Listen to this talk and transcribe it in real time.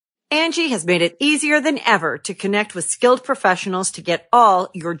Angie has made it easier than ever to connect with skilled professionals to get all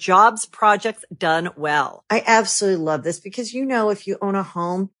your jobs projects done well. I absolutely love this because, if you own a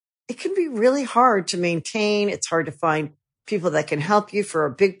home, it can be really hard to maintain. It's hard to find people that can help you for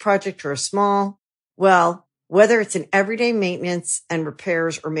a big project or a small. Well, whether it's in everyday maintenance and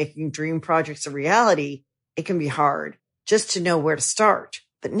repairs or making dream projects a reality, it can be hard just to know where to start.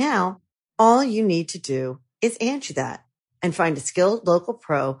 But now all you need to do is Angie that and find a skilled local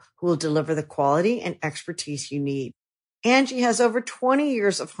pro who will deliver the quality and expertise you need. Angie has over 20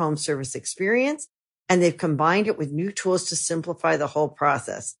 years of home service experience, and they've combined it with new tools to simplify the whole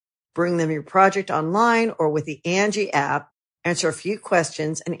process. Bring them your project online or with the Angie app, answer a few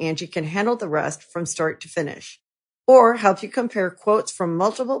questions, and Angie can handle the rest from start to finish. Or help you compare quotes from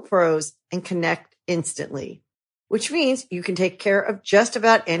multiple pros and connect instantly, which means you can take care of just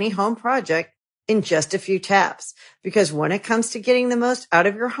about any home project in just a few taps. Because when it comes to getting the most out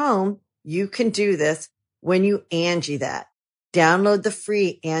of your home, you can do this when you Angie that. Download the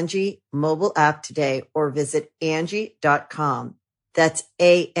free Angie mobile app today or visit Angie.com. That's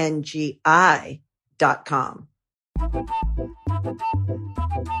ANGI.com.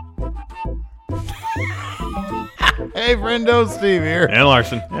 Hey, friendo, Steve here. And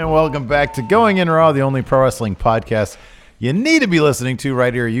Larson. And welcome back to Going In Raw, the only pro wrestling podcast you need to be listening to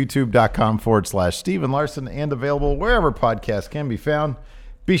right here at youtube.com/Steven Larson, and available wherever podcasts can be found.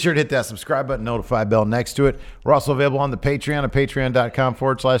 Be sure to hit that subscribe button, notify bell next to it. We're also available on the Patreon at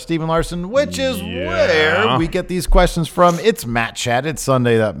patreon.com/Steven Larson, which is where we get these questions from. It's Matt Chat. It's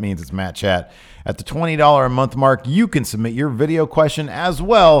Sunday. That means it's Matt Chat. At the $20 a month mark, you can submit your video question as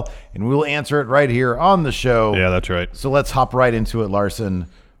well, and we'll answer it right here on the show. Yeah, that's right. So let's hop right into it, Larson.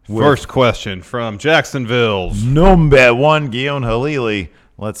 First question from Jacksonville's number one, Guion Halili.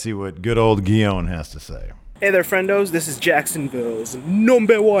 Let's see what good old Guion has to say. Hey there, friendos. This is Jacksonville's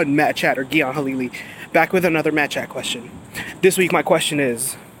number one Matt Chatter, Guion Halili, back with another Matt Chat question. This week, my question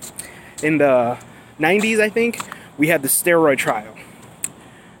is, in the 90s, I think, we had the steroid trial.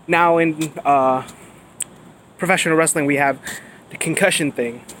 Now, in professional wrestling, we have the concussion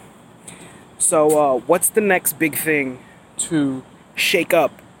thing. So, what's the next big thing to shake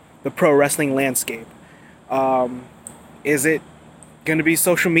up the pro wrestling landscape? Is it going to be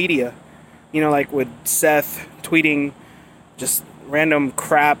social media? Like with Seth tweeting just random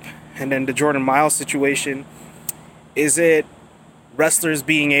crap, and then the Jordan Miles situation. Is it wrestlers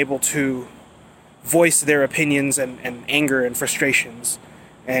being able to voice their opinions and anger and frustrations,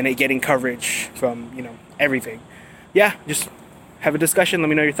 and it getting coverage from, everything? Yeah, just have a discussion. Let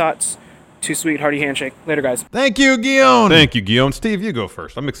me know your thoughts. Too sweet, hearty handshake. Later, guys. Thank you, Guion. Thank you, Guion. Steve, you go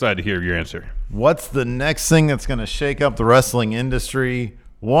first. I'm excited to hear your answer. What's the next thing that's going to shake up the wrestling industry?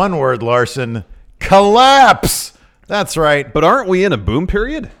 One word, Larson: collapse. That's right. But aren't we in a boom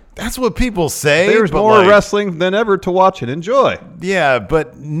period? That's what people say. There's more wrestling than ever to watch and enjoy. Yeah,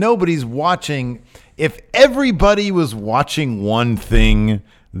 but nobody's watching. If everybody was watching one thing,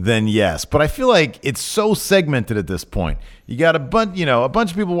 then yes. But I feel like it's so segmented at this point. You got a bunch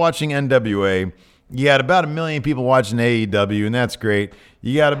of people watching NWA. You got about 1 million people watching AEW, and that's great.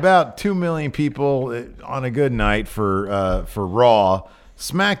 You got about 2 million people on a good night for Raw.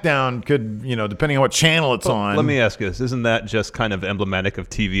 SmackDown could, depending on what channel it's on. Let me ask you this. Isn't that just kind of emblematic of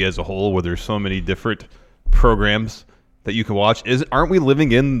TV as a whole, where there's so many different programs that you can watch? Aren't we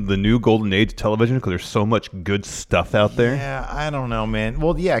living in the new golden age of television because there's so much good stuff out there? Yeah, I don't know, man.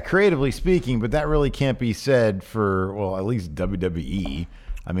 Well, yeah, creatively speaking, but that really can't be said for, at least WWE.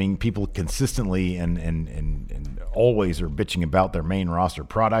 I mean, people consistently and always are bitching about their main roster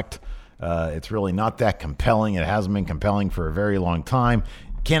product. It's really not that compelling. It hasn't been compelling for a very long time.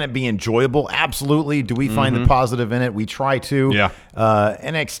 Can it be enjoyable? Absolutely. Do we find the positive in it? We try to. Yeah.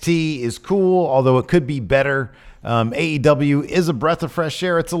 NXT is cool, although it could be better. AEW is a breath of fresh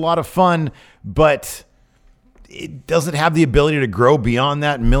air. It's a lot of fun, but it doesn't have the ability to grow beyond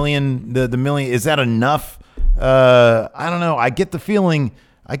that million. The million, is that enough? I don't know. I get the feeling,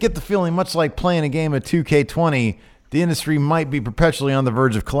 much like playing a game of 2K20, the industry might be perpetually on the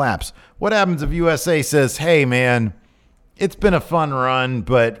verge of collapse. What happens if USA says, hey, man, it's been a fun run,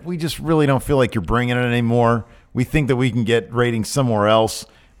 but we just really don't feel like you're bringing it anymore. We think that we can get ratings somewhere else.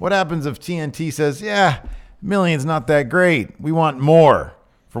 What happens if TNT says, yeah, million's not that great. We want more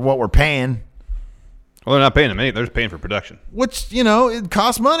for what we're paying. Well, they're not paying them anything. They're just paying for production. Which, it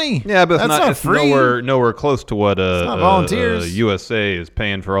costs money. Yeah, but it's free. Nowhere close to what volunteers. USA is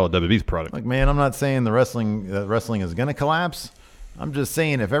paying for all of WWE's product. Like, man, I'm not saying the wrestling is going to collapse. I'm just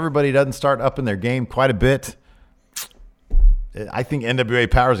saying if everybody doesn't start upping their game quite a bit, I think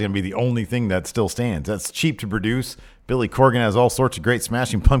NWA Power is going to be the only thing that still stands. That's cheap to produce, Billy Corgan has all sorts of great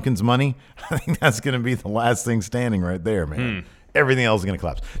Smashing Pumpkins money. I think that's going to be the last thing standing right there, man. Everything else is going to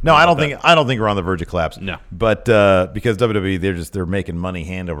collapse. No, I don't think we're on the verge of collapse. No, but because WWE, they're making money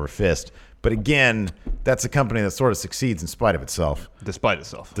hand over fist. But again, that's a company that sort of succeeds in spite of itself. Despite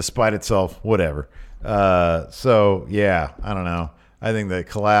itself, whatever. So yeah, I don't know. I think the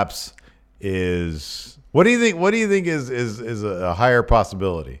collapse is. What do you think? What do you think is a higher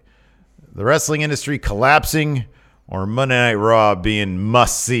possibility? The wrestling industry collapsing, or Monday Night Raw being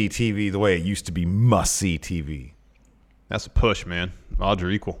must-see TV the way it used to be must-see TV? That's a push, man. Odds are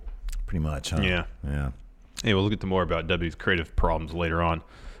equal. Pretty much, huh? Yeah. Hey, we'll get to more about W's creative problems later on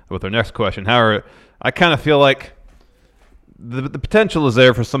with our next question. However, I kind of feel like the potential is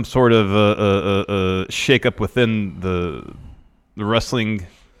there for some sort of shake-up within the wrestling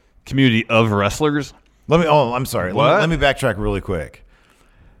community of wrestlers. I'm sorry. What? Let me backtrack really quick.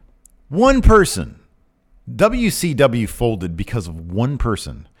 One person. WCW folded because of one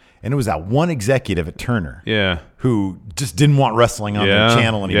person. And it was that one executive at Turner. Yeah. Who just didn't want wrestling on their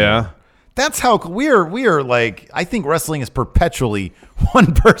channel anymore. Yeah. That's how we are like, I think wrestling is perpetually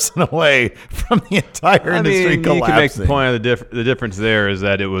one person away from the entire industry collapsing. You can make the point of the difference there is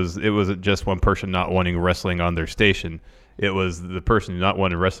that it wasn't just one person not wanting wrestling on their station. It was the person not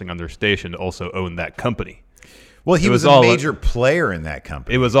wanting wrestling on their station also owned that company. Well, he was a major player in that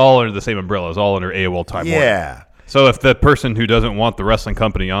company. It was all under the same umbrella. It was all under AOL Time Warner. Yeah. So if the person who doesn't want the wrestling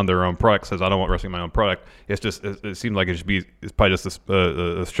company on their own product says, I don't want wrestling on my own product, it seems like it's probably just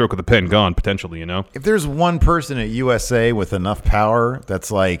a stroke of the pen gone, potentially, you know? If there's one person at USA with enough power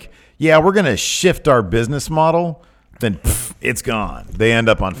that's like, yeah, we're going to shift our business model, then it's gone. They end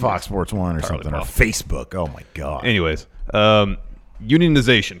up on Fox Sports 1 or something, or Facebook. Oh, my God. Anyways,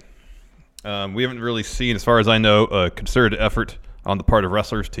 unionization. We haven't really seen, as far as I know, a concerted effort on the part of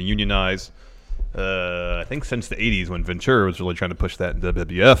wrestlers to unionize. I think since the 80s when Ventura was really trying to push that in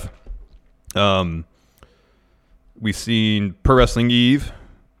WWF. We've seen Pro Wrestling Eve.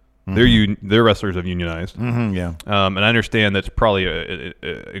 Their wrestlers have unionized. Yeah. And I understand that's probably an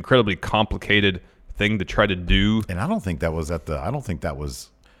incredibly complicated thing to try to do. And I don't think that was at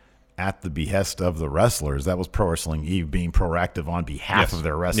the behest of the wrestlers. That was Pro Wrestling Eve being proactive on behalf of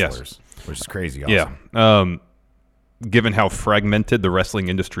their wrestlers, which is crazy awesome. Yeah. Given how fragmented the wrestling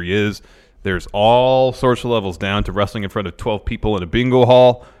industry is, there's all sorts of levels down to wrestling in front of 12 people in a bingo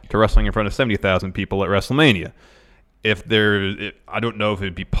hall to wrestling in front of 70,000 people at WrestleMania. I don't know if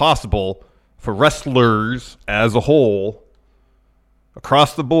it'd be possible for wrestlers as a whole,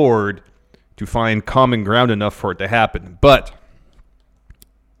 across the board, to find common ground enough for it to happen. But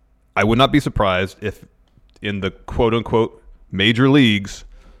I would not be surprised if in the quote-unquote major leagues,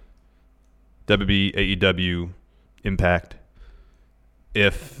 WB, AEW, Impact,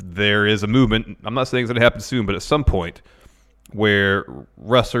 if there is a movement, I'm not saying it's going to happen soon, but at some point where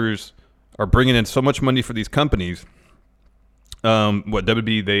wrestlers are bringing in so much money for these companies,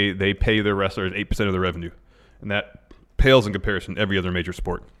 WB, they pay their wrestlers 8% of their revenue. And that pales in comparison to every other major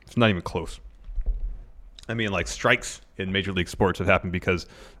sport. It's not even close. I mean, like strikes in major league sports have happened because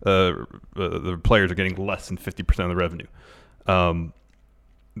the players are getting less than 50% of the revenue.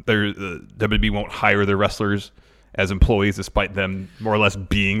 WB won't hire their wrestlers as employees despite them more or less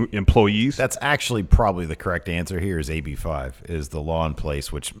being employees. That's actually probably the correct answer here is AB5 is the law in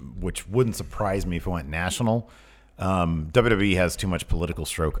place, which wouldn't surprise me if it went national. WWE has too much political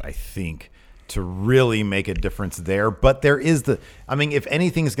stroke, I think, to really make a difference there. But there is if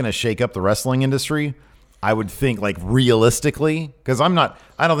anything's going to shake up the wrestling industry, I would think like realistically, because I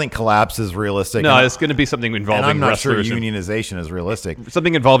don't think collapse is realistic. No, it's going to be something involving I'm not wrestlers. Sure unionization is realistic.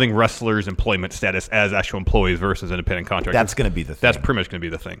 Something involving wrestlers' employment status as actual employees versus independent contractors. That's going to be the thing. That's pretty much going to be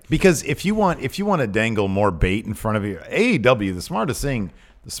the thing. Because if you want to dangle more bait in front of you, AEW, the smartest thing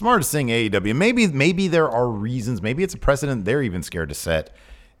AEW. Maybe there are reasons. Maybe it's a precedent they're even scared to set,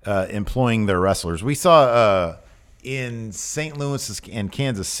 employing their wrestlers. We saw in St. Louis and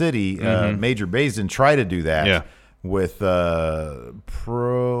Kansas City, Major Basin try to do that with what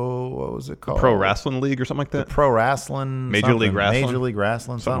was it called? Pro Wrestling League or something like that? Pro Wrestling. Major League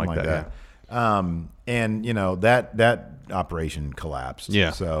Wrestling, something like that. And, that operation collapsed. Yeah.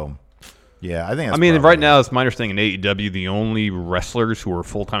 So, yeah, I think right now, it's my understanding in AEW, the only wrestlers who are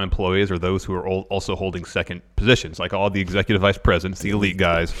full-time employees are those who are also holding second positions, like all the executive vice presidents, the elite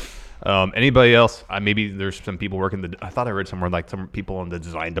guys. Anybody else? Maybe there's some people working I thought I read somewhere like some people in the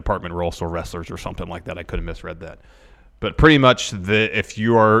design department were also wrestlers or something like that. I could have misread that. But pretty much if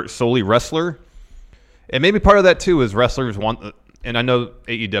you are solely wrestler, and maybe part of that too is wrestlers want, and I know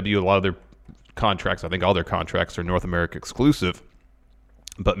AEW, a lot of their contracts, I think all their contracts are North America exclusive,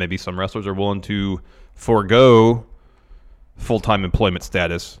 but maybe some wrestlers are willing to forego full-time employment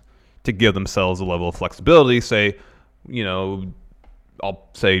status to give themselves a level of flexibility. Say, I'll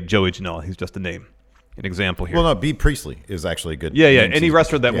say Joey Janela. He's just a name, an example here. Well, no, B. Priestley is actually a good. Yeah. Any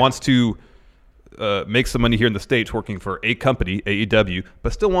wrestler that wants to make some money here in the States working for a company, AEW,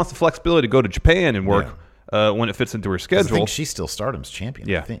 but still wants the flexibility to go to Japan and work when it fits into her schedule. I think she's still Stardom's champion.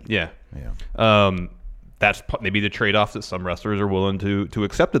 Yeah, I think. Yeah. That's maybe the trade-off that some wrestlers are willing to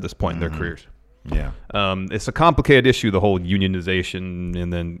accept at this point in their careers. Yeah. It's a complicated issue, the whole unionization,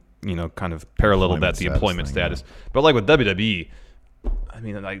 and then kind of parallel that the employment status. But like with WWE, I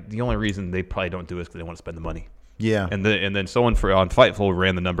mean, the only reason they probably don't do it is because they want to spend the money. Yeah. And then someone on Fightful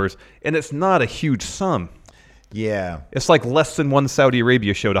ran the numbers, and it's not a huge sum. Yeah. It's like less than one Saudi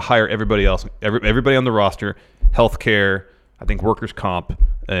Arabia show to hire everybody else, everybody on the roster, healthcare, I think workers' comp,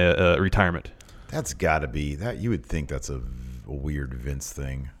 retirement. That's got to be that. You would think that's a weird Vince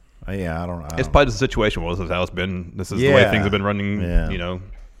thing. I don't know. It's probably the situation. Well, this is how it's been. This is the way things have been running,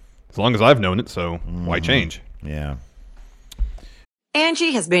 as long as I've known it. So why change? Yeah.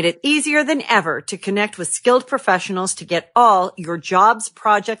 Angie has made it easier than ever to connect with skilled professionals to get all your jobs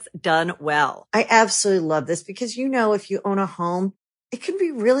projects done well. I absolutely love this because, if you own a home, it can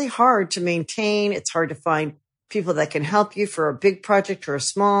be really hard to maintain. It's hard to find people that can help you for a big project or a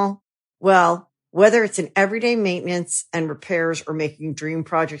small. Well, whether it's in everyday maintenance and repairs or making dream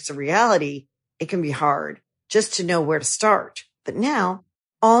projects a reality, it can be hard just to know where to start. But now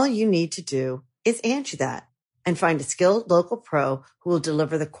all you need to do is Angie that and find a skilled local pro who will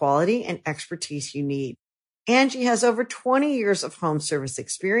deliver the quality and expertise you need. Angie has over 20 years of home service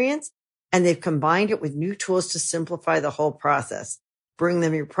experience, and they've combined it with new tools to simplify the whole process. Bring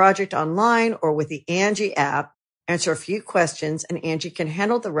them your project online or with the Angie app. Answer a few questions, and Angie can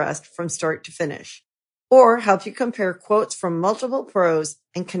handle the rest from start to finish. Or help you compare quotes from multiple pros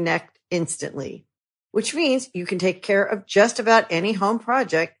and connect instantly. Which means you can take care of just about any home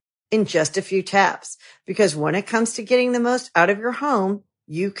project in just a few taps. Because when it comes to getting the most out of your home,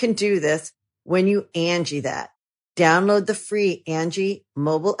 you can do this when you Angie that. Download the free Angie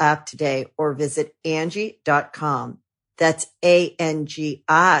mobile app today or visit Angie.com. That's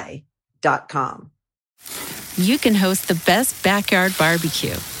ANGI.com. You can host the best backyard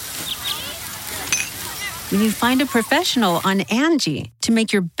barbecue when you find a professional on Angie to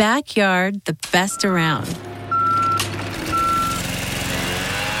make your backyard the best around.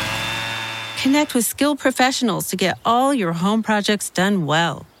 Connect with skilled professionals to get all your home projects done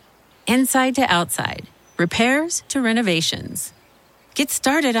well. Inside to outside, repairs to renovations. Get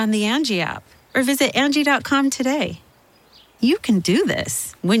started on the Angie app or visit Angie.com today. You can do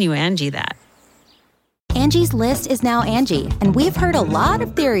this when you Angie that. Angie's List is now Angie, and we've heard a lot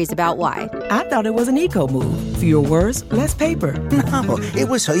of theories about why. I thought it was an eco move. Fewer words, less paper. No, it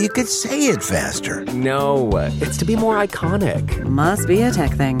was so you could say it faster. No, it's to be more iconic. Must be a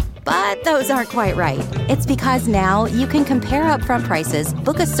tech thing. But those aren't quite right. It's because now you can compare upfront prices,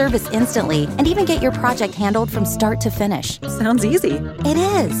 book a service instantly, and even get your project handled from start to finish. Sounds easy. It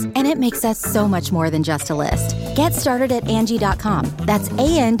is, and it makes us so much more than just a list. Get started at Angie.com. That's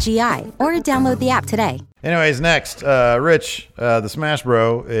ANGI, or download the app today. Anyways, next, Rich, the Smash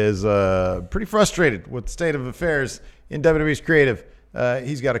Bro, is pretty frustrated with the state of affairs in WWE's creative.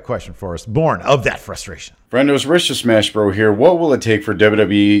 He's got a question for us, born of that frustration. Brendo's Rich, the Smash Bro here. What will it take for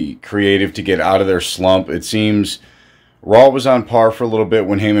WWE creative to get out of their slump? It seems Raw was on par for a little bit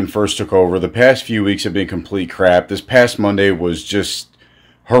when Heyman first took over. The past few weeks have been complete crap. This past Monday was just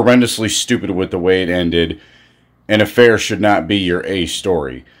horrendously stupid with the way it ended. An affair should not be your A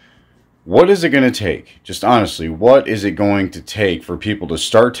story. What is it going to take? Just honestly, what is it going to take for people to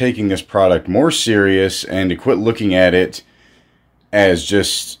start taking this product more serious and to quit looking at it as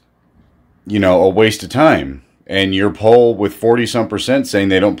just, a waste of time? And your poll with 40-some% saying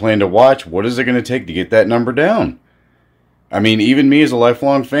they don't plan to watch, what is it going to take to get that number down? I mean, even me as a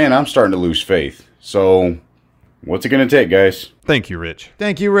lifelong fan, I'm starting to lose faith. So, what's it going to take, guys? Thank you, Rich.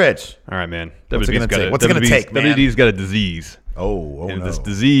 Thank you, Rich. All right, man. What's it going to take, man? WWE's got a disease. Oh and no. This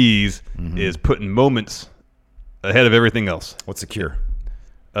disease is putting moments ahead of everything else. What's the cure?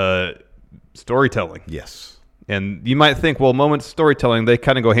 Storytelling. Yes. And you might think, well, moments, storytelling, they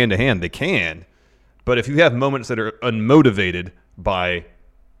kind of go hand to hand. They can. But if you have moments that are unmotivated by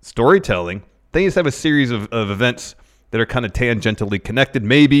storytelling, then you just have a series of events that are kind of tangentially connected,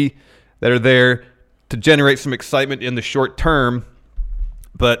 maybe, that are there to generate some excitement in the short term.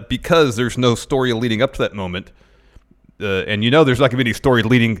 But because there's no story leading up to that moment, and there's not going to be any story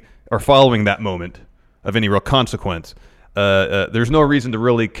leading or following that moment of any real consequence, there's no reason to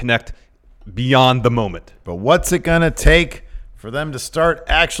really connect beyond the moment. But what's it going to take for them to start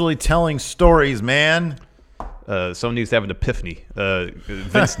actually telling stories, man? Someone needs to have an epiphany.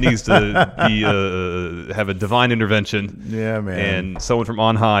 Vince needs to have a divine intervention. Yeah, man. And someone from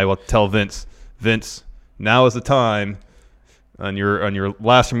on high will tell Vince, now is the time on your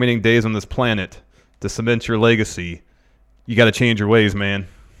last remaining days on this planet to cement your legacy. You got to change your ways, man.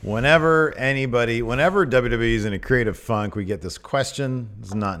 Whenever WWE is in a creative funk, we get this question.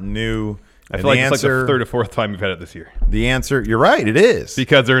 It's not new. I feel like it's like the third or fourth time we've had it this year. The answer, you're right, it is.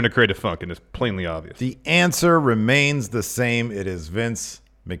 Because they're in a creative funk, and it's plainly obvious. The answer remains the same. It is Vince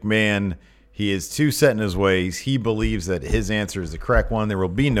McMahon. He is too set in his ways. He believes that his answer is the correct one. There will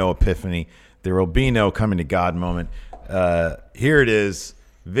be no epiphany. There will be no coming to God moment. Here it is.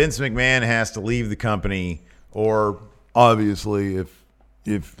 Vince McMahon has to leave the company, or obviously,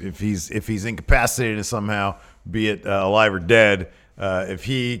 if he's incapacitated somehow, be it alive or dead.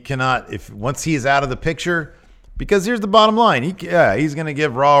 If once he is out of the picture, because here's the bottom line, he's going to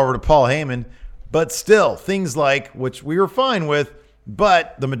give Raw over to Paul Heyman, but still things like, which we were fine with,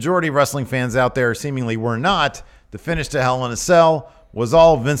 but the majority of wrestling fans out there seemingly were not, the finish to Hell in a Cell was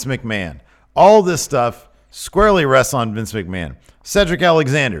all Vince McMahon. All this stuff squarely rests on Vince McMahon. Cedric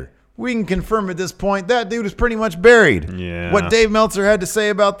Alexander, we can confirm at this point that dude is pretty much buried. Yeah. What Dave Meltzer had to say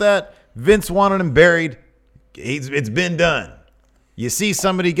about that, Vince wanted him buried. It's been done. You see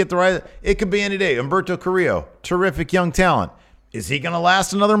somebody get the right, it could be any day. Humberto Carrillo, terrific young talent. Is he going to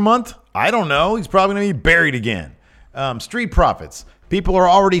last another month? I don't know. He's probably going to be buried again. Street Profits. People are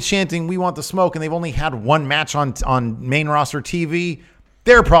already chanting, we want the smoke, and they've only had one match on main roster TV.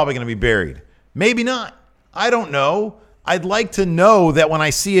 They're probably going to be buried. Maybe not. I don't know. I'd like to know that when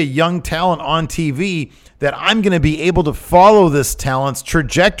I see a young talent on TV that I'm going to be able to follow this talent's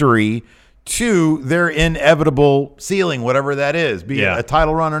trajectory to their inevitable ceiling, whatever that is, be it a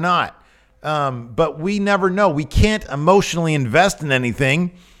title run or not. But we never know. We can't emotionally invest in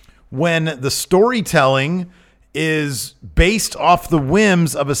anything when the storytelling is based off the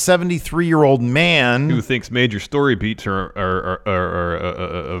whims of a 73-year-old man who thinks major story beats are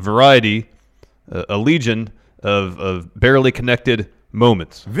a variety, a legion of barely connected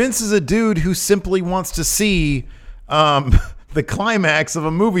moments. Vince is a dude who simply wants to see the climax of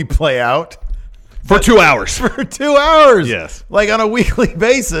a movie play out for 2 hours. For 2 hours, yes, like on a weekly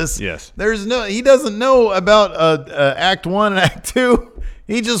basis. Yes, he doesn't know about Act 1 and Act 2.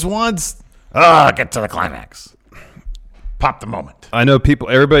 He just wants get to the climax, pop the moment. I know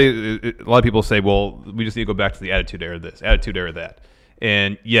a lot of people say, well, we just need to go back to the Attitude Era, this Attitude Era, that.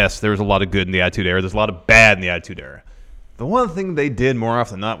 And yes, there's a lot of good in the Attitude Era. There's a lot of bad in the Attitude Era. The one thing they did more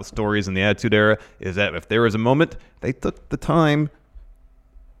often than not with stories in the Attitude Era is that if there was a moment, they took the time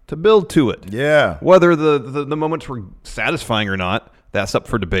to build to it. Yeah. Whether the moments were satisfying or not, that's up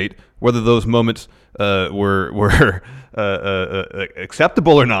for debate. Whether those moments were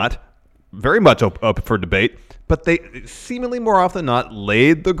acceptable or not, very much up for debate. But they seemingly more often than not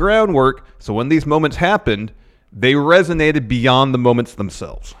laid the groundwork so when these moments happened, they resonated beyond the moments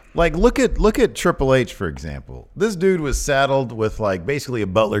themselves. Like look at Triple H, for example. This dude was saddled with like basically a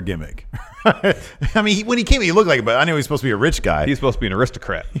butler gimmick. I mean, when he came, he looked like a butler. I knew he was supposed to be a rich guy. He's supposed to be an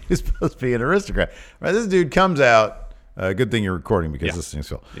aristocrat. He's supposed to be an aristocrat. Right? This dude comes out. Good thing you're recording because this thing's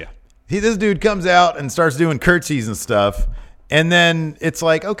Phil. Yeah. This dude comes out and starts doing curtsies and stuff, and then it's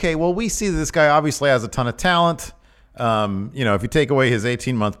like, okay, well, we see that this guy obviously has a ton of talent. If you take away his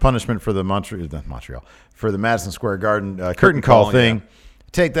 18-month punishment for the for the Madison Square Garden curtain call thing,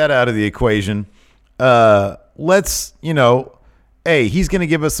 take that out of the equation. He's going to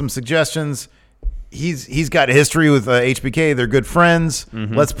give us some suggestions. He's got a history with HBK. They're good friends.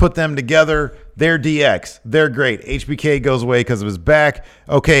 Mm-hmm. Let's put them together. They're DX. They're great. HBK goes away because of his back.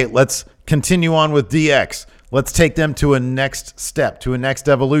 Okay, let's continue on with DX. Let's take them to a next step, to a next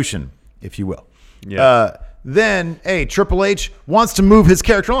evolution, if you will. Yeah. Then, Triple H wants to move his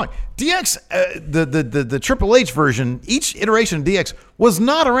character along. DX, the Triple H version, each iteration of DX was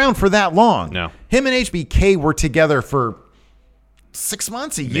not around for that long. No. Him and HBK were together for 6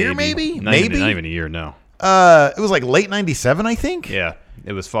 months, a year, maybe? Not even a year, no. It was like late 97, I think. Yeah.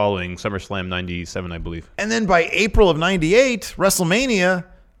 It was following SummerSlam 97, I believe. And then by April of 98, WrestleMania,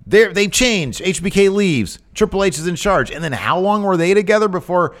 they've changed. HBK leaves. Triple H is in charge. And then how long were they together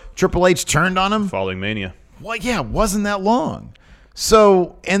before Triple H turned on him? Following Mania. Well, yeah, it wasn't that long.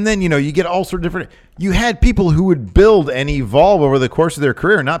 So, and then, you get all sorts of different... You had people who would build and evolve over the course of their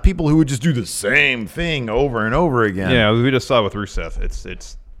career, not people who would just do the same thing over and over again. Yeah, we just saw it with Rusev.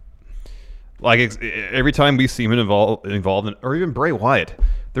 It's like every time we see him involved in, or even Bray Wyatt,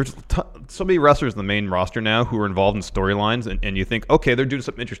 there's so many wrestlers in the main roster now who are involved in storylines, and you think, okay, they're doing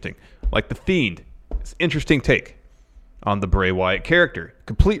something interesting. Like The Fiend. It's an interesting take on the Bray Wyatt character.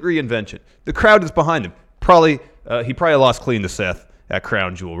 Complete reinvention. The crowd is behind him. he probably lost clean to Seth at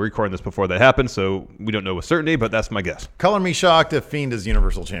Crown Jewel. We're recording this before that happened, so we don't know with certainty, but that's my guess. Color me shocked if Fiend is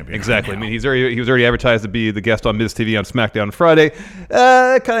Universal Champion. Exactly. I mean, he was already advertised to be the guest on Miz TV on SmackDown on Friday.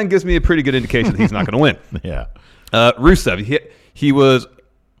 It kind of gives me a pretty good indication that he's not going to win. Yeah. Rusev, he was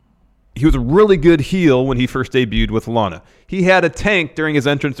a really good heel when he first debuted with Lana. He had a tank during his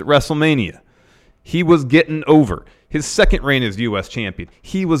entrance at WrestleMania. He was getting over. His second reign as U.S. champion,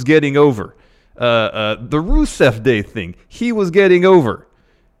 he was getting over. The Rusev Day thing, he was getting over.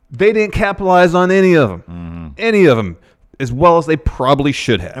 They didn't capitalize on any of them. Any of them, as well as they probably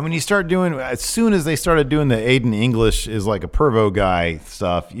should have. And when you start doing, as soon as they started doing the Aiden English is like a pervo guy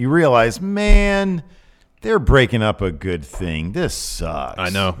stuff, you realize, man, they're breaking up a good thing. This sucks. I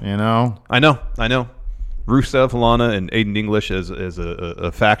know. You know? I know. Rusev, Lana, and Aiden English as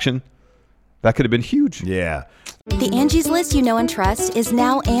a faction, that could have been huge. Yeah. The Angie's List you know and trust is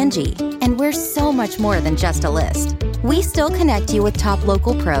now Angie, and we're so much more than just a list. We still connect you with top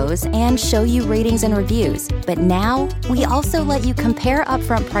local pros and show you ratings and reviews, but now we also let you compare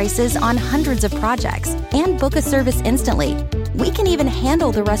upfront prices on hundreds of projects and book a service instantly. We can even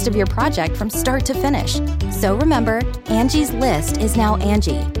handle the rest of your project from start to finish. So remember, Angie's List is now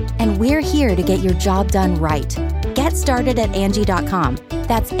Angie, and we're here to get your job done right. Get started at Angie.com.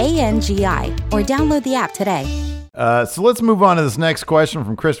 That's ANGI, or download the app today. So let's move on to this next question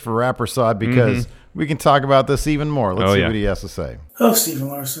from Christopher Rappersod because we can talk about this even more. Let's see what he has to say. Hello, Stephen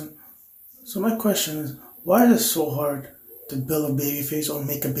Larson. So my question is, why is it so hard to build a babyface or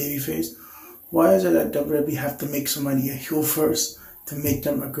make a babyface? Why is it that WWE have to make somebody a heel first to make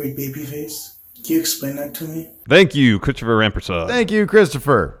them a great babyface? Can you explain that to me? Thank you, Christopher Rampersad. Thank you,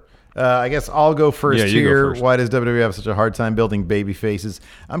 Christopher. I guess I'll go first here. Go first. Why does WWE have such a hard time building baby faces?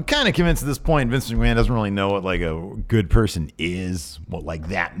 I'm kind of convinced at this point Vince McMahon doesn't really know what like a good person is, what like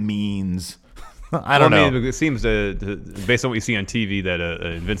that means. I don't know. It seems based on what you see on TV that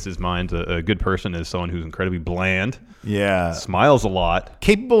in Vince's mind, a good person is someone who's incredibly bland. Yeah. Smiles a lot.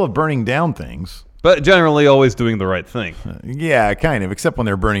 Capable of burning down things. But generally always doing the right thing. Yeah, kind of, except when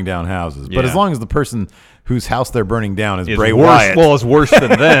they're burning down houses. Yeah. But as long as the person whose house they're burning down is Bray worse, Wyatt. Well, it's worse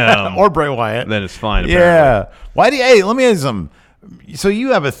than them. Or Bray Wyatt. Then it's fine, apparently. Yeah. Hey, let me ask you something. So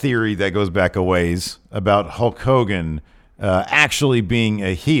you have a theory that goes back a ways about Hulk Hogan actually being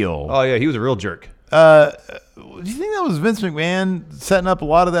a heel. Oh, yeah, he was a real jerk. Do you think that was Vince McMahon setting up a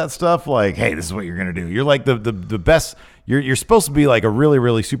lot of that stuff? Like, hey, this is what you're going to do. You're like the best. You're supposed to be like a really,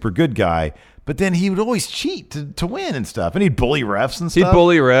 really super good guy. But then he would always cheat to win and stuff, and he'd bully refs and stuff. He'd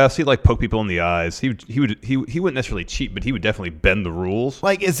bully refs. He'd like poke people in the eyes. He wouldn't necessarily cheat, but he would definitely bend the rules.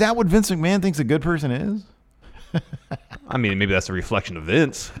 Like, is that what Vince McMahon thinks a good person is? I mean, maybe that's a reflection of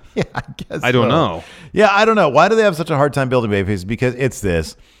Vince. Yeah, I guess. I don't know. Yeah, I don't know. Why do they have such a hard time building babyfaces? Because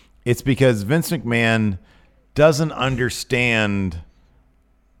it's because Vince McMahon doesn't understand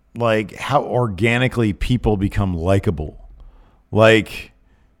like how organically people become likable. Like.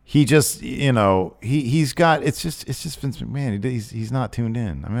 He just, he's got. It's just Vince McMahon. He's not tuned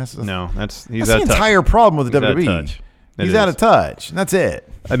in. I mean, that's he's the entire problem with the WWE. He's out of touch. And that's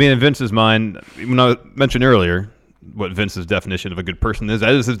it. I mean, in Vince's mind, when I mentioned earlier what Vince's definition of a good person is,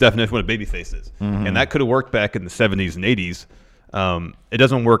 that is his definition of what a babyface is, and that could have worked back in the 70s and 80s. It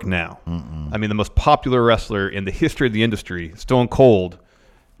doesn't work now. I mean, the most popular wrestler in the history of the industry, Stone Cold,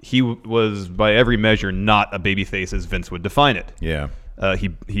 he was by every measure not a babyface as Vince would define it. Yeah.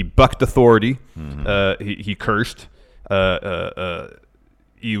 He bucked authority. He cursed.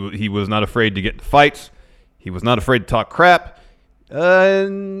 He was not afraid to get into fights. He was not afraid to talk crap. He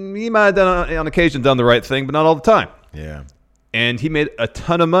might have done on occasion done the right thing, but not all the time. Yeah. And he made a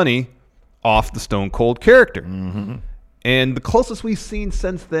ton of money off the Stone Cold character. And the closest we've seen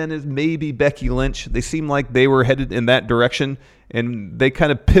since then is maybe Becky Lynch. They seem like they were headed in that direction, and they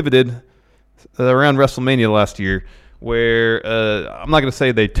kind of pivoted around WrestleMania last year, where I'm not going to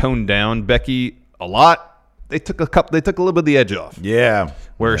say they toned down Becky a lot. They took a little bit of the edge off. Yeah.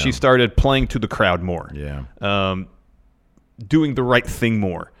 Where she started playing to the crowd more. Yeah. Doing the right thing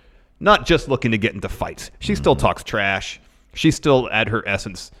more. Not just looking to get into fights. She still talks trash. She's still, at her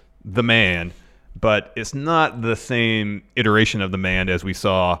essence, the man. But it's not the same iteration of the man as we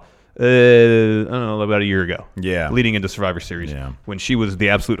saw, I don't know, about a year ago. Yeah. Leading into Survivor Series. Yeah. When she was the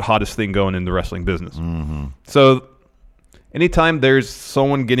absolute hottest thing going in the wrestling business. So anytime there's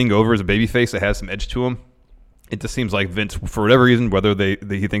someone getting over as a babyface that has some edge to him, it just seems like Vince, for whatever reason, whether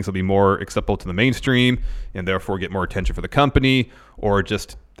he thinks it'll be more acceptable to the mainstream and therefore get more attention for the company, or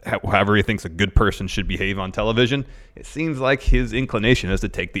just however he thinks a good person should behave on television, it seems like his inclination is to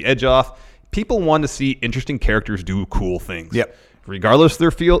take the edge off. People want to see interesting characters do cool things. Yep. regardless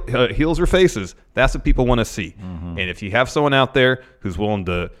of their heels or faces. That's what people want to see. And if you have someone out there who's willing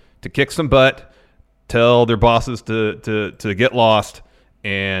to kick some butt, tell their bosses to get lost,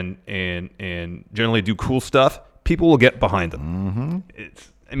 and generally do cool stuff, people will get behind them.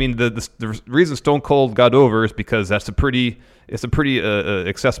 The reason Stone Cold got over is because it's a pretty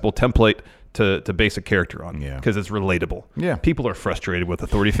accessible template to base a character on. Because it's relatable. Yeah. People are frustrated with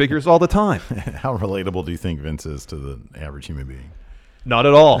authority figures all the time. How relatable do you think Vince is to the average human being? Not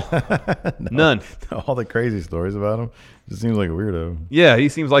at all. None. All the crazy stories about him. Just seems like a weirdo. Yeah, he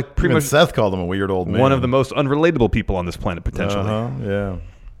seems like pretty much Seth called him a weird old man. One of the most unrelatable people on this planet, potentially. Yeah.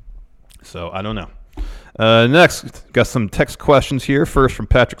 So I don't know. Next, got some text questions here. First from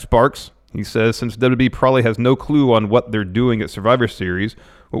Patrick Sparks. He says, since WWE probably has no clue on what they're doing at Survivor Series,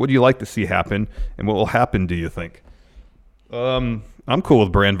 what would you like to see happen, and what will happen, do you think? I'm cool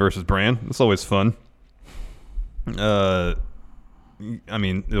with brand versus brand. It's always fun. The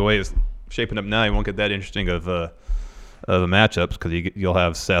way it's shaping up now, you won't get that interesting of the matchups because you'll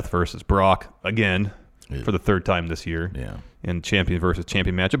have Seth versus Brock again for the third time this year. Yeah. And champion versus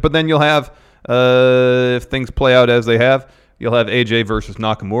champion matchup. But then you'll have, if things play out as they have, you'll have AJ versus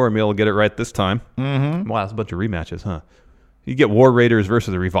Nakamura, and we'll get it right this time. Mm-hmm. Wow, that's a bunch of rematches, huh? You get War Raiders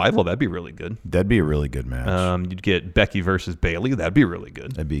versus the Revival. That'd be really good. That'd be a really good match. You'd get Becky versus Bayley. That'd be really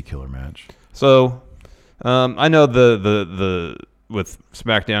good. That'd be a killer match. So, I know the with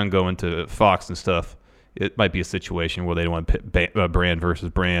SmackDown going to Fox and stuff, it might be a situation where they don't want to pit brand versus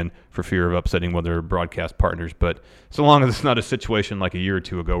brand for fear of upsetting one of their broadcast partners. But so long as it's not a situation like a year or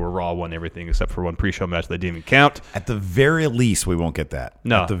two ago where Raw won everything except for one pre-show match that didn't even count. At the very least, we won't get that.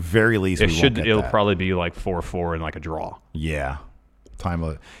 No. At the very least, we won't get that. It'll probably be like 4-4 and like a draw. Yeah. Time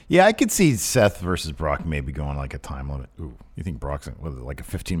limit. Yeah, I could see Seth versus Brock maybe going like a time limit. Ooh, you think Brock's like a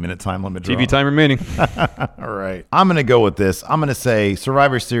 15-minute time limit draw? TV time remaining. All right. I'm going to go with this. I'm going to say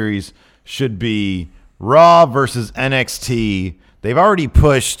Survivor Series should be Raw versus NXT. They've already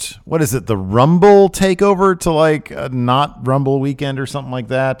pushed, the Rumble takeover to like a not Rumble weekend or something like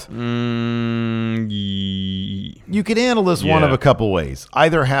that? You could handle this one of a couple ways.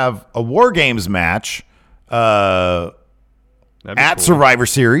 Either have a War Games match at Survivor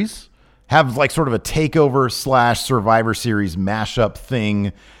Series, have like sort of a takeover / Survivor Series mashup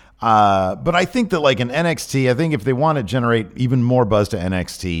thing. But I think that like an NXT, I think if they want to generate even more buzz to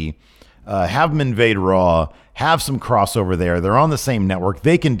NXT, have them invade Raw, have some crossover there. They're on the same network.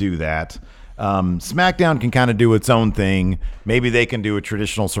 They can do that. SmackDown can kind of do its own thing. Maybe they can do a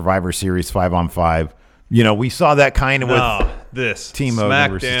traditional Survivor Series 5-on-5. You know, we saw that kind of with this Team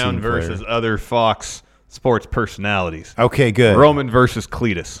SmackDown versus other Fox sports personalities. Okay, good. Roman versus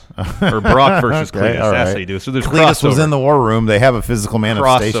Cletus, or Brock versus Cletus. All That's right. how you do. So there's Cletus crossover. was in the War Room. They have a physical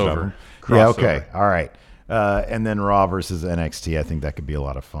manifestation of him. Yeah, Crossover. okay. All right. And then Raw versus NXT. I think that could be a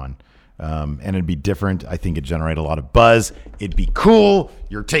lot of fun. And it'd be different. I think it'd generate a lot of buzz. It'd be cool.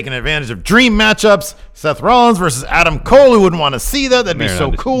 You're taking advantage of dream matchups. Seth Rollins versus Adam Cole. Who wouldn't want to see that? That'd be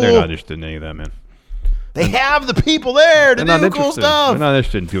so cool. They're not interested in any of that, man. They have the people there to do cool stuff. They're not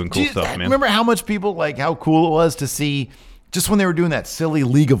interested in doing cool stuff, man. Remember how much people, like, how cool it was to see just when they were doing that silly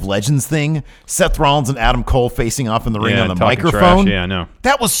League of Legends thing, Seth Rollins and Adam Cole facing off in the ring on the microphone? Trash. Yeah, I know.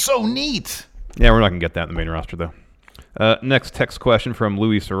 That was so neat. Yeah, we're not going to get that in the main roster, though. Next text question from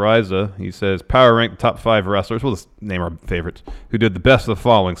Luis Ariza. He says, power rank the top 5 wrestlers. We'll just name our favorites. Who did the best of the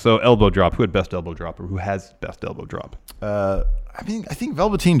following? So, elbow drop. Who had best elbow drop, or who has best elbow drop? I think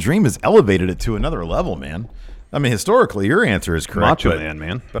Velveteen Dream has elevated it to another level, man. I mean, historically, your answer is correct. Macho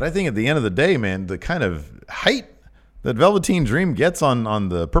Man. But I think at the end of the day, man, the kind of height that Velveteen Dream gets on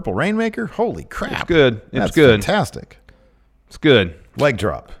the Purple Rainmaker, holy crap. It's good. That's fantastic. It's good. Leg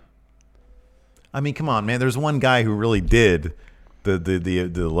drop. I mean, come on, man. There's one guy who really did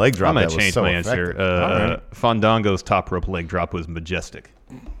the leg drop. I'm going to change my answer. Right. Fandango's top rope leg drop was majestic.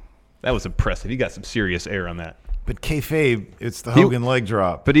 That was impressive. He got some serious air on that. But kayfabe, it's the Hogan leg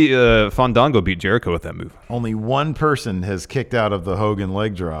drop. But Fandango beat Jericho with that move. Only one person has kicked out of the Hogan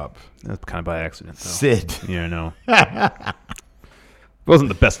leg drop. That's kind of by accident, though. Sid. Yeah, I know. It wasn't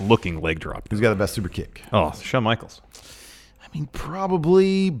the best looking leg drop. Who's got the best super kick? Oh, Shawn Michaels. I mean,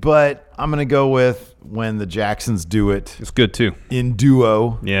 probably, but I'm going to go with when the Jacksons do it. It's good, too. In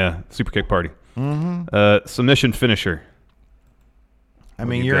duo. Yeah, super kick party. Mm-hmm. Submission finisher. I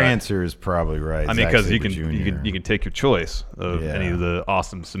mean, your answer is probably right. I mean, because you can take your choice of any of the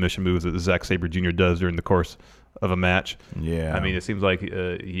awesome submission moves that Zack Sabre Jr. does during the course of a match. Yeah. I mean, it seems like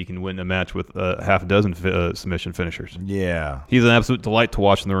he can win a match with half a dozen submission finishers. Yeah. He's an absolute delight to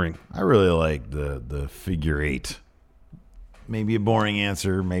watch in the ring. I really like the figure 8 maybe a boring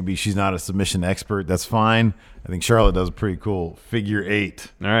answer. Maybe she's not a submission expert. That's fine. I think Charlotte does a pretty cool figure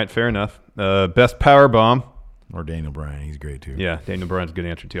 8. All right, fair enough. Best power bomb. Or Daniel Bryan. He's great, too. Yeah, Daniel Bryan's a good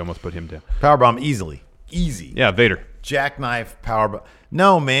answer, too. I almost put him down. Power bomb easily. Easy. Yeah, Vader. Jackknife power bomb.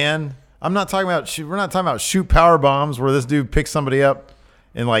 No, man. I'm not talking about we're not talking about shoot power bombs where this dude picks somebody up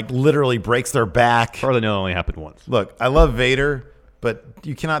and like literally breaks their back. Probably know it only happened once. Look, I love Vader, but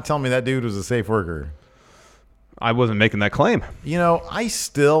you cannot tell me that dude was a safe worker. I wasn't making that claim. You know, I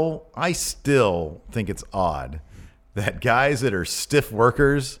still think it's odd that guys that are stiff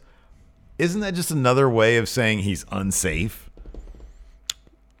workers, isn't that just another way of saying he's unsafe?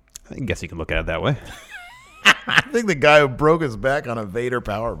 I guess you can look at it that way. I think the guy who broke his back on a Vader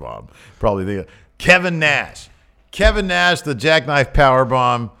powerbomb probably think Kevin Nash. Kevin Nash, the jackknife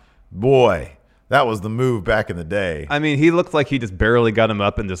powerbomb. Boy, that was the move back in the day. I mean, he looked like he just barely got him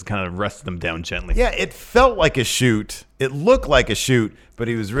up and just kind of rested him down gently. Yeah, it felt like a shoot. It looked like a shoot, but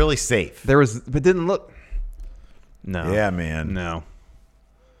he was really safe. But didn't look. No. Yeah, man.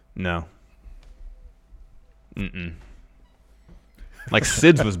 No. Mm-mm. Like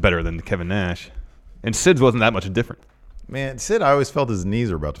Sid's was better than Kevin Nash. And Sid's wasn't that much different. Man, Sid, I always felt his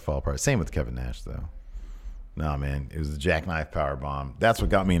knees were about to fall apart. Same with Kevin Nash, though. No, man, it was the jackknife powerbomb. That's what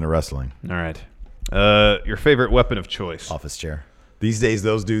got me into wrestling. All right. Your favorite weapon of choice? Office chair. These days,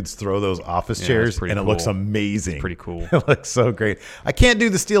 those dudes throw those office chairs, and it looks amazing. It's pretty cool. It looks so great. I can't do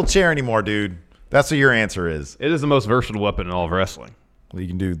the steel chair anymore, dude. That's what your answer is. It is the most versatile weapon in all of wrestling. Well, you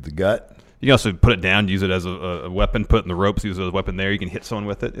can do the gut. You can also put it down, use it as a weapon, put it in the ropes, use it as a weapon there. You can hit someone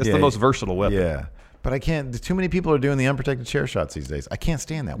with it. It's the most versatile weapon. Yeah. But I can't. Too many people are doing the unprotected chair shots these days. I can't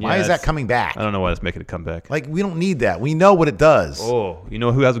stand that. Why is that coming back? I don't know why it's making it come back. Like, we don't need that. We know what it does. Oh, you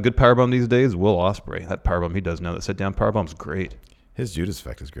know who has a good powerbomb these days? Will Ospreay. That powerbomb he does now, that sit-down powerbomb's great. His Judas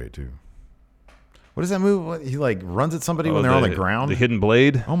effect is great, too. What is that move? He, like, runs at somebody when they're on the ground? The hidden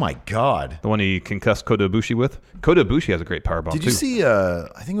blade. Oh, my God. The one he concussed Kota Ibushi with. Kota Ibushi has a great powerbomb, too. Did you see, I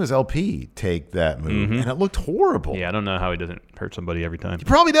think it was LP take that move, and it looked horrible. Yeah, I don't know how he doesn't hurt somebody every time. He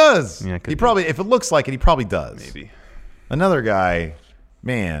probably does. Yeah, he probably, if it looks like it, he probably does. Maybe. Another guy,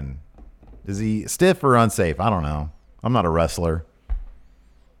 man, is he stiff or unsafe? I don't know. I'm not a wrestler.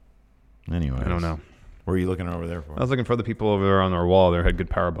 Anyway, I don't know. What are you looking over there for? I was looking for the people over there on our wall there who had good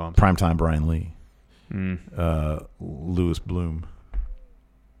power bombs. Primetime Brian Lee. Lewis Bloom.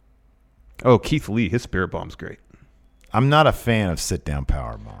 Oh, Keith Lee. His spirit bomb's great. I'm not a fan of sit-down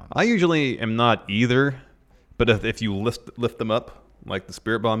power bombs. I usually am not either, but if you lift them up like the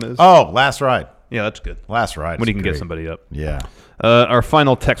spirit bomb is. Oh, Last Ride. Yeah, that's good. Last Ride. When you can get somebody up. Yeah. Our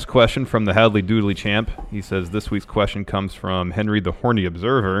final text question from the Hadley Doodly Champ. He says this week's question comes from Henry the Horny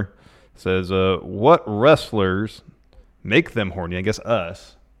Observer. Says, what wrestlers make them horny? I guess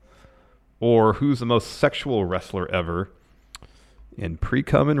us. Or who's the most sexual wrestler ever in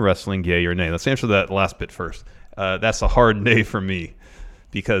pre-cum in wrestling, yay or nay? Let's answer that last bit first. That's a hard nay for me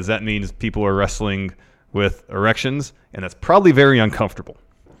because that means people are wrestling with erections, and that's probably very uncomfortable.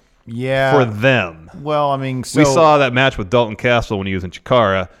 Yeah. For them. Well, I mean, we saw that match with Dalton Castle when he was in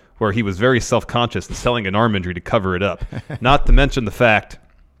Chikara where he was very self-conscious and selling an arm injury to cover it up. Not to mention the fact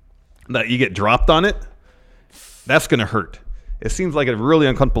that you get dropped on it, that's going to hurt. It seems like a really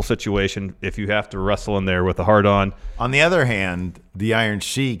uncomfortable situation if you have to wrestle in there with a hard-on. On the other hand, the Iron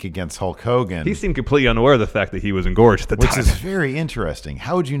Sheik against Hulk Hogan. He seemed completely unaware of the fact that he was engorged at the time. Which is very interesting.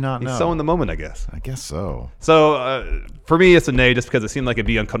 How would you not know? He's so in the moment, I guess. I guess so. So, for me, it's a nay just because it seemed like it'd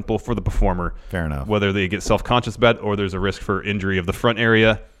be uncomfortable for the performer. Fair enough. Whether they get self-conscious about it or there's a risk for injury of the front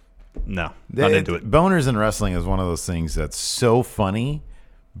area. No, not into it. Boners in wrestling is one of those things that's so funny,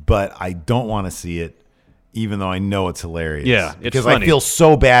 but I don't want to see it. Even though I know it's hilarious. Yeah, it's because funny. I feel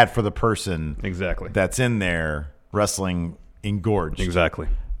so bad for the person exactly that's in there wrestling engorged. Exactly.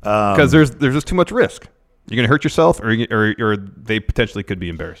 Because there's just too much risk. You're going to hurt yourself or they potentially could be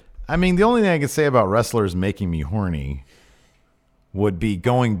embarrassed. I mean, the only thing I can say about wrestlers making me horny would be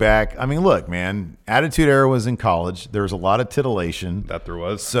going back. I mean, look, man, Attitude Era was in college. There was a lot of titillation. That there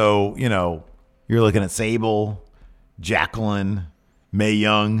was. So, you know, you're looking at Sable, Jacqueline, Mae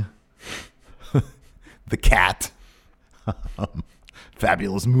Young, the Cat,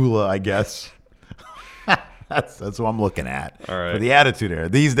 Fabulous Moolah, I guess. That's what I'm looking at. All right. For the Attitude Era.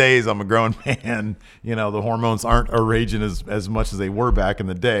 These days, I'm a grown man. You know, the hormones aren't raging as much as they were back in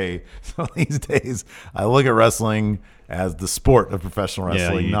the day. So these days, I look at wrestling as the sport of professional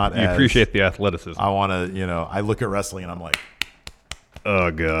wrestling, you appreciate the athleticism. I want to, you know, I look at wrestling and I'm like,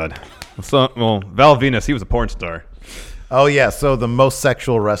 oh, God. So, well, Val Venus, he was a porn star. Oh, yeah. So the most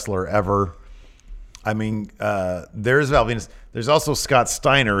sexual wrestler ever. I mean, there's Val Venus. There's also Scott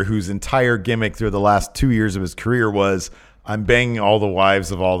Steiner, whose entire gimmick through the last 2 years of his career was, I'm banging all the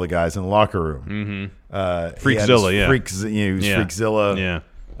wives of all the guys in the locker room. Freakzilla, yeah. He was Freakzilla.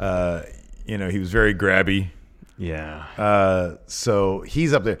 Yeah. He was very grabby. Yeah. So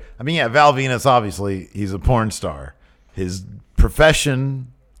he's up there. I mean, Val Venus, obviously, he's a porn star. His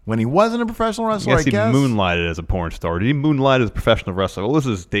profession, when he wasn't a professional wrestler, I guess. He moonlighted as a porn star. Did he moonlight as a professional wrestler? What was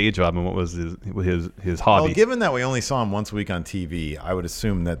his day job and what was his hobby? Well, given that we only saw him once a week on TV, I would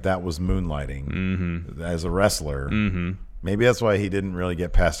assume that was moonlighting as a wrestler. Mm-hmm. Maybe that's why he didn't really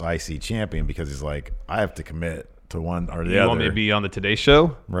get past IC champion, because he's like, I have to commit to one or the other. You want me to be on the Today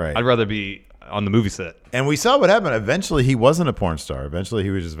Show? Right. I'd rather be on the movie set. And we saw what happened. Eventually, he wasn't a porn star. Eventually, he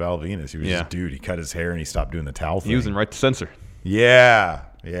was just Val Venus. He was just a dude. He cut his hair and he stopped doing the towel thing. Using right to censor. Yeah.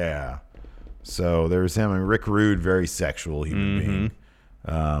 So there was him. And Rick Rude, very sexual human being.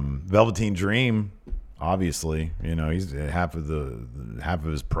 Velveteen Dream, obviously, he's half of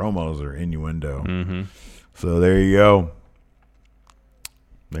his promos are innuendo. So there you go.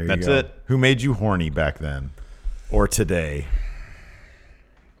 That's it. Who made you horny back then or today?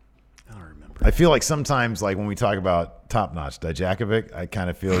 I don't remember. I feel like sometimes, like when we talk about Top Notch, Dijakovic, I kind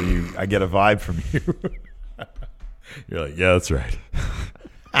of feel I get a vibe from you. You're like, yeah, that's right.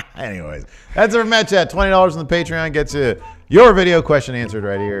 Anyways, that's our Matt Chat. $20 on the Patreon gets your video question answered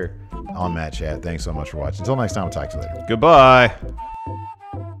right here on Matt Chat. Thanks so much for watching. Until next time, we'll talk to you later. Goodbye.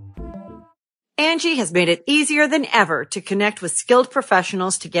 Angie has made it easier than ever to connect with skilled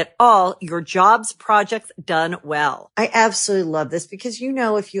professionals to get all your jobs projects done well. I absolutely love this because,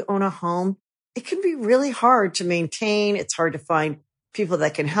 if you own a home, it can be really hard to maintain. It's hard to find people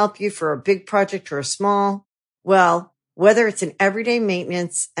that can help you for a big project or a small. Well, whether it's in everyday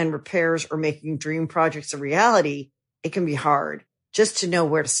maintenance and repairs or making dream projects a reality, it can be hard just to know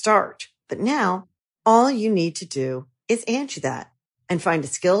where to start. But now all you need to do is Angie that and find a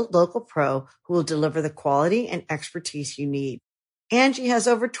skilled local pro who will deliver the quality and expertise you need. Angie has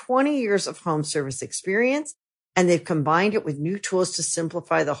over 20 years of home service experience, and they've combined it with new tools to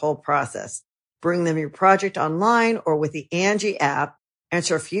simplify the whole process. Bring them your project online or with the Angie app.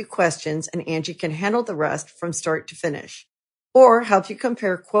 Answer a few questions, and Angie can handle the rest from start to finish. Or help you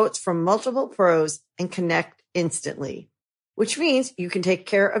compare quotes from multiple pros and connect instantly. Which means you can take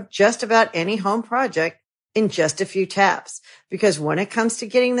care of just about any home project in just a few taps. Because when it comes to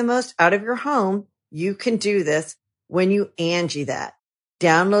getting the most out of your home, you can do this when you Angie that.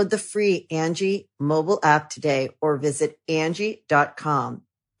 Download the free Angie mobile app today or visit Angie.com.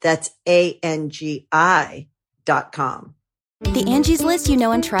 That's ANGI.com. The Angie's List you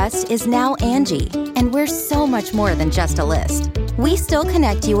know and trust is now Angie, and we're so much more than just a list. We still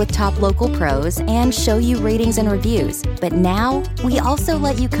connect you with top local pros and show you ratings and reviews, but now we also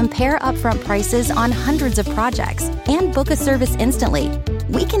let you compare upfront prices on hundreds of projects and book a service instantly.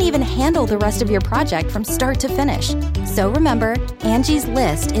 We can even handle the rest of your project from start to finish. So remember, Angie's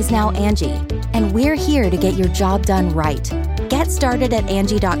List is now Angie, and we're here to get your job done right. Get started at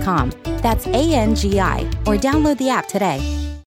Angie.com. That's ANGI, or download the app today.